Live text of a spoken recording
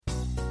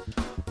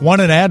Want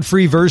an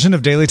ad-free version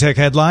of Daily Tech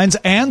Headlines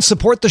and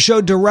support the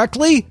show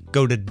directly?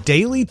 Go to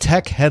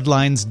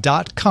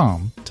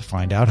dailytechheadlines.com to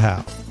find out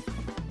how.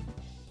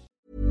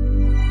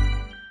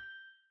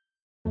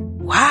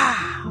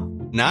 Wow.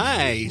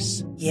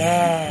 Nice.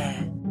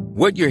 Yeah.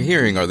 What you're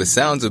hearing are the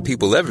sounds of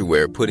people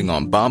everywhere putting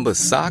on Bombas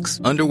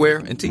socks, underwear,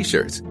 and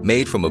T-shirts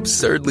made from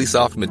absurdly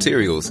soft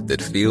materials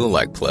that feel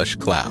like plush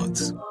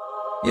clouds.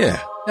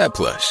 Yeah, that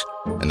plush.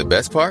 And the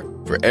best part?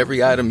 For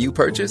every item you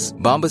purchase,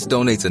 Bombas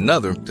donates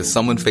another to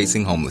someone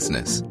facing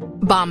homelessness.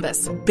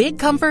 Bombas. Big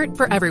comfort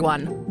for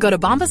everyone. Go to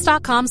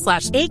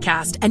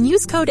bombas.com/ACAST and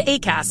use code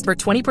ACAST for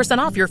 20%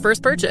 off your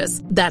first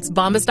purchase. That's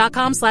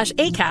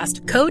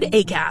bombas.com/ACAST. Code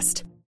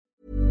ACAST.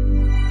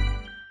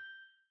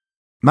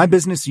 My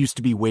business used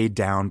to be weighed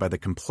down by the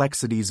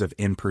complexities of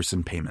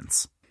in-person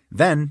payments.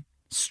 Then,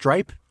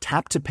 Stripe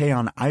Tap to Pay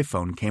on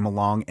iPhone came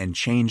along and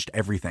changed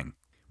everything.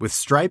 With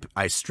Stripe,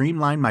 I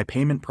streamlined my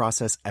payment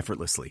process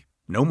effortlessly.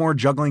 No more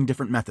juggling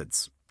different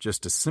methods.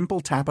 Just a simple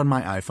tap on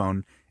my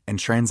iPhone and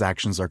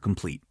transactions are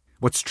complete.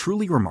 What's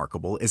truly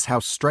remarkable is how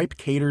Stripe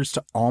caters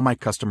to all my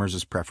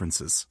customers'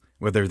 preferences.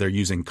 Whether they're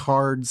using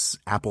cards,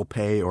 Apple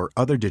Pay, or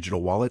other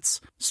digital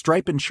wallets,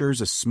 Stripe ensures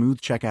a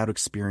smooth checkout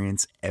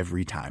experience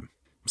every time.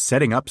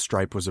 Setting up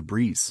Stripe was a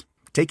breeze,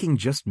 taking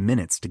just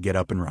minutes to get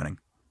up and running.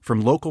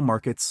 From local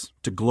markets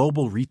to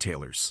global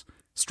retailers,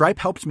 Stripe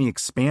helped me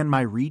expand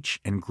my reach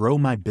and grow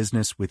my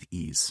business with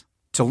ease.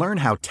 To learn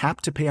how Tap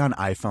to Pay on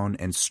iPhone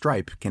and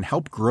Stripe can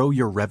help grow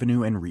your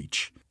revenue and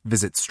reach,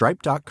 visit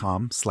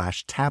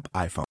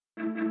stripe.com/tapiphone.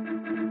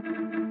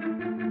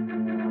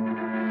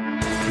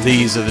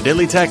 These are the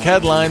Daily Tech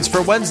headlines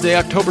for Wednesday,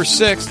 October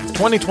 6th,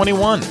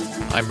 2021.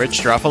 I'm Rich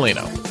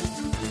Straffolino.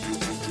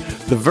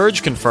 The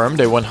Verge confirmed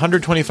a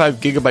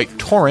 125-gigabyte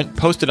torrent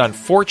posted on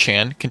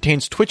 4chan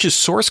contains Twitch's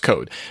source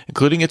code,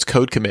 including its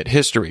code commit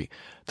history.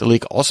 The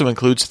leak also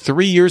includes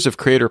 3 years of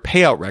creator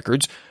payout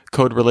records,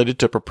 code related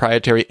to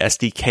proprietary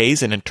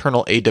SDKs and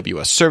internal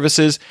AWS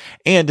services,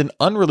 and an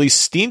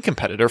unreleased Steam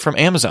competitor from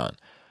Amazon.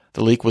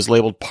 The leak was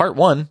labeled Part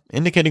 1,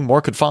 indicating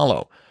more could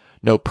follow.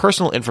 No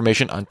personal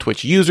information on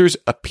Twitch users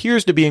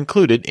appears to be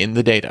included in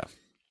the data.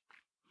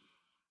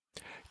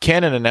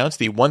 Canon announced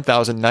the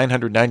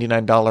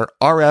 $1,999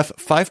 RF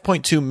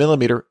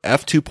 5.2mm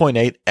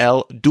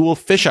f2.8L dual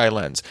fisheye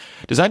lens,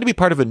 designed to be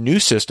part of a new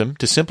system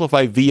to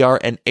simplify VR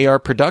and AR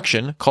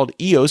production called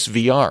EOS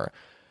VR.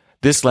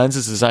 This lens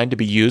is designed to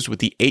be used with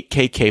the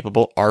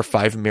 8K-capable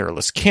R5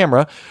 mirrorless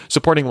camera,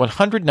 supporting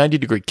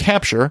 190-degree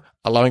capture,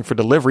 allowing for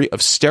delivery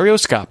of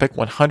stereoscopic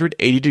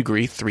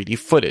 180-degree 3D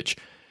footage.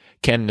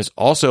 Canon is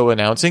also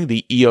announcing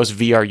the EOS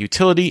VR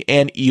utility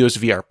and EOS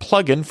VR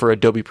plugin for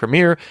Adobe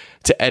Premiere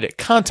to edit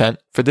content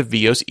for the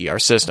VEOS ER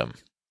system.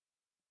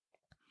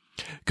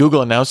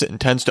 Google announced it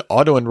intends to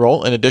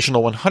auto-enroll an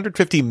additional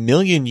 150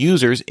 million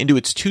users into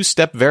its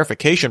two-step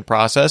verification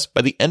process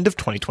by the end of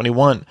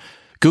 2021.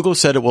 Google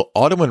said it will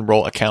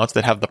auto-enroll accounts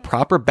that have the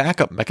proper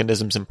backup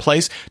mechanisms in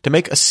place to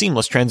make a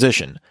seamless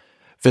transition.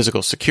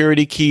 Physical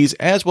security keys,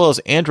 as well as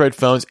Android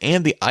phones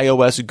and the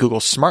iOS Google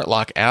Smart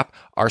Lock app,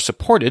 are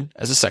supported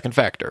as a second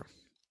factor.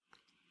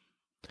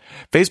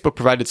 Facebook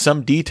provided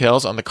some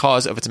details on the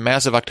cause of its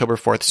massive October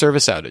 4th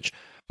service outage.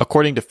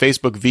 According to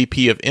Facebook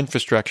VP of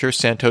Infrastructure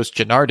Santosh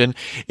Janardhan,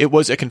 it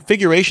was a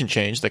configuration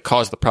change that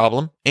caused the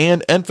problem,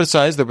 and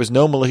emphasized there was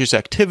no malicious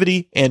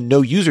activity and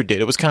no user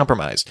data was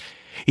compromised.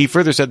 He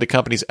further said the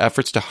company's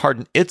efforts to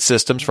harden its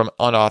systems from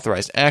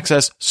unauthorized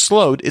access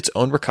slowed its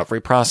own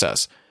recovery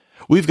process.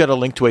 We've got a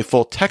link to a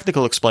full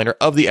technical explainer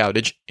of the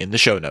outage in the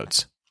show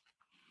notes.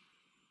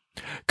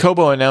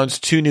 Kobo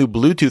announced 2 new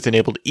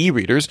Bluetooth-enabled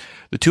e-readers.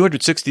 The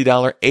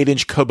 $260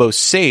 8-inch Kobo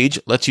Sage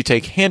lets you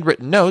take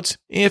handwritten notes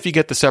if you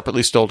get the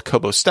separately sold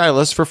Kobo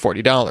Stylus for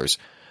 $40.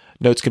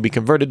 Notes can be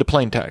converted to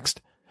plain text.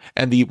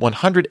 And the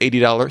 $180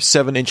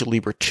 7-inch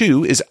Libra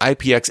 2 is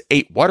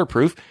IPX8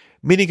 waterproof,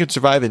 meaning it can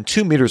survive in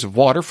 2 meters of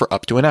water for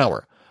up to an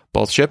hour.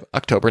 Both ship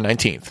October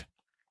 19th.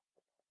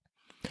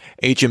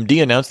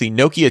 HMD announced the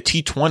Nokia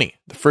T20,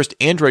 the first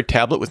Android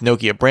tablet with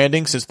Nokia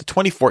branding since the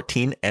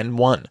 2014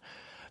 N1.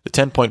 The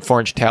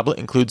 10.4-inch tablet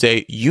includes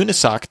a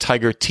Unisoc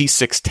Tiger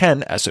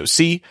T610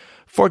 SoC,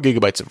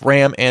 4GB of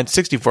RAM, and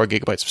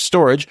 64GB of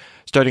storage,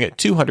 starting at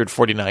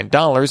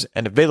 $249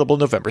 and available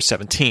November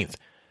 17th.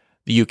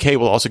 The UK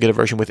will also get a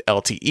version with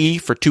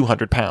LTE for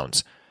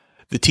 £200.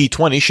 The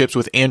T20 ships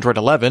with Android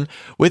 11,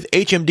 with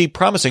HMD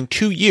promising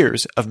 2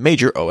 years of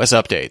major OS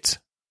updates.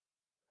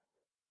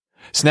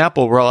 Snap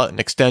will roll out an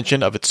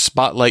extension of its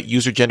Spotlight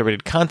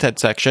user-generated content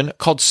section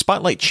called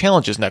Spotlight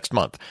Challenges next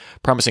month,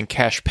 promising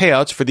cash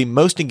payouts for the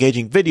most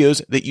engaging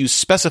videos that use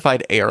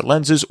specified AR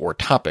lenses or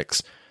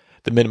topics.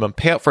 The minimum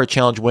payout for a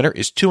challenge winner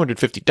is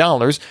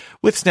 $250,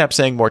 with Snap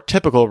saying more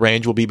typical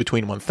range will be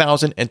between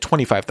 $1,000 and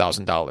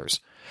 $25,000.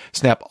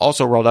 Snap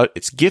also rolled out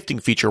its gifting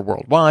feature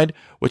worldwide,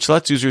 which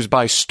lets users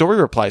buy story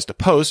replies to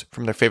posts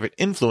from their favorite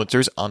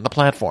influencers on the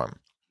platform.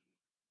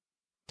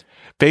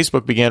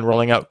 Facebook began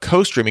rolling out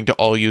co-streaming to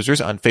all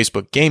users on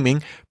Facebook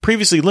Gaming,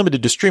 previously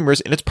limited to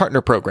streamers in its partner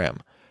program.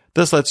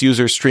 This lets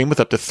users stream with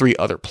up to 3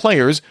 other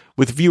players,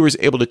 with viewers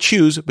able to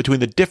choose between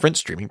the different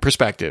streaming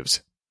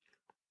perspectives.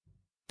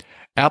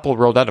 Apple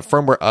rolled out a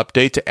firmware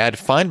update to add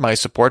Find My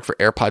support for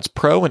AirPods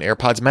Pro and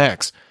AirPods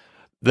Max.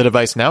 The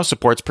device now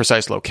supports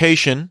precise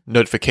location,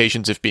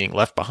 notifications if being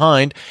left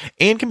behind,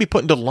 and can be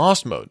put into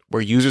lost mode,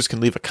 where users can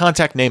leave a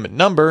contact name and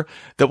number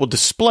that will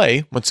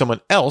display when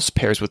someone else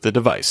pairs with the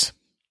device.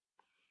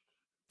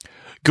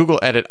 Google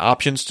added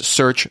options to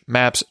Search,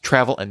 Maps,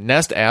 Travel, and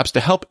Nest apps to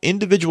help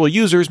individual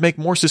users make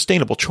more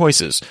sustainable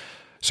choices.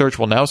 Search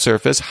will now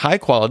surface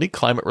high-quality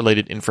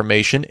climate-related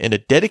information in a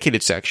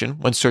dedicated section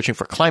when searching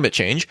for climate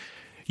change.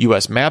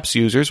 US Maps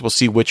users will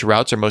see which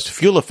routes are most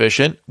fuel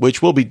efficient,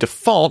 which will be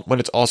default when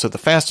it's also the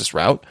fastest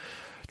route.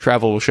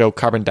 Travel will show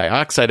carbon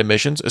dioxide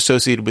emissions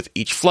associated with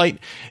each flight,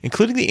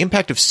 including the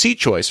impact of seat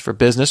choice for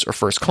business or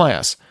first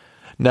class.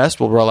 Nest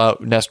will roll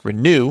out Nest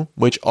Renew,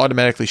 which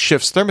automatically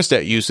shifts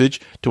thermostat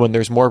usage to when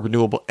there's more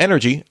renewable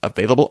energy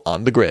available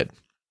on the grid.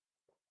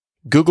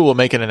 Google will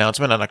make an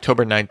announcement on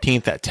October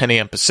 19th at 10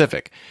 a.m.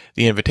 Pacific.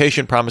 The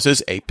invitation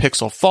promises a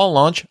Pixel fall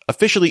launch,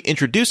 officially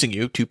introducing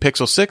you to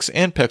Pixel 6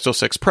 and Pixel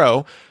 6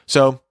 Pro,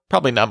 so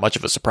probably not much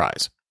of a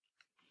surprise.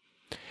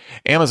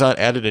 Amazon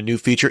added a new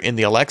feature in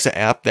the Alexa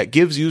app that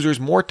gives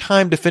users more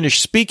time to finish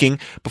speaking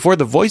before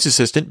the voice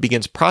assistant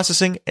begins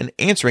processing and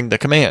answering the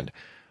command.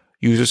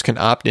 Users can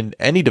opt in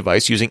any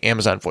device using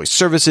Amazon Voice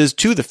Services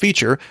to the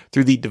feature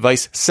through the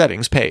device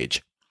settings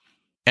page.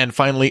 And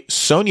finally,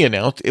 Sony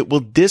announced it will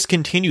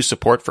discontinue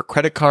support for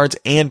credit cards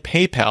and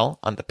PayPal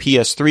on the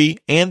PS3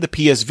 and the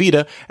PS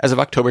Vita as of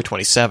October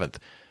 27th.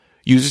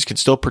 Users can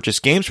still purchase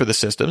games for the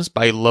systems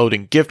by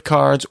loading gift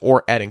cards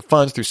or adding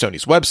funds through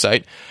Sony's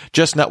website,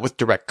 just not with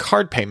direct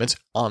card payments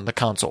on the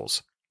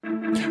consoles.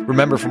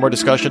 Remember, for more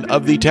discussion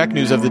of the tech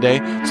news of the day,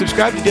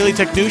 subscribe to Daily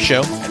Tech News Show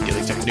at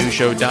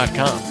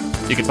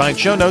dailytechnewsshow.com. You can find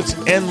show notes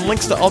and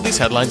links to all these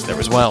headlines there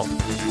as well.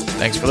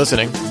 Thanks for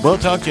listening. We'll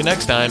talk to you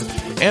next time.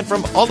 And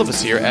from all of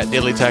us here at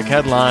Daily Tech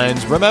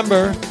Headlines,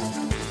 remember,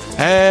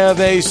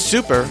 have a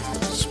super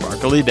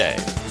sparkly day.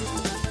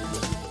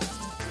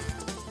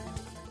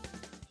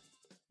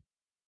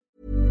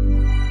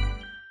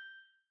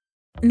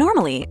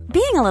 Normally,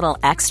 being a little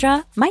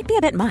extra might be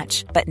a bit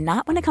much, but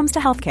not when it comes to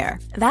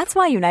healthcare. That's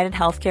why United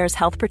Healthcare's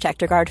Health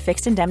Protector Guard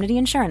fixed indemnity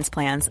insurance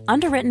plans,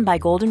 underwritten by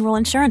Golden Rule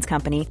Insurance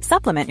Company,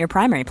 supplement your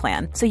primary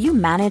plan so you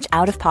manage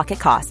out-of-pocket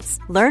costs.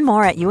 Learn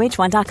more at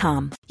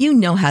uh1.com. You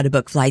know how to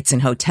book flights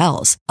and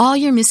hotels. All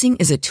you're missing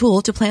is a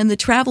tool to plan the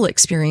travel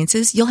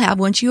experiences you'll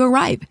have once you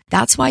arrive.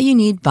 That's why you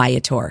need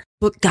Viator.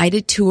 Book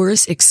guided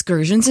tours,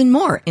 excursions, and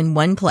more in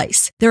one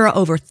place. There are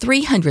over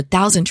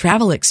 300,000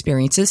 travel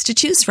experiences to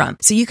choose from,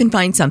 so you can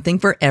find something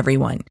for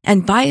everyone.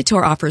 And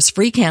Viator offers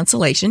free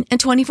cancellation and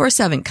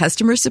 24/7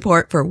 customer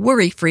support for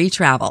worry-free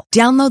travel.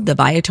 Download the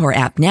Viator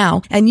app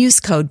now and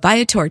use code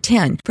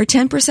Viator10 for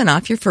 10%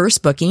 off your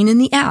first booking in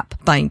the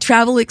app. Find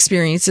travel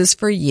experiences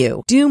for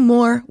you. Do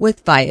more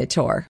with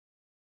Viator.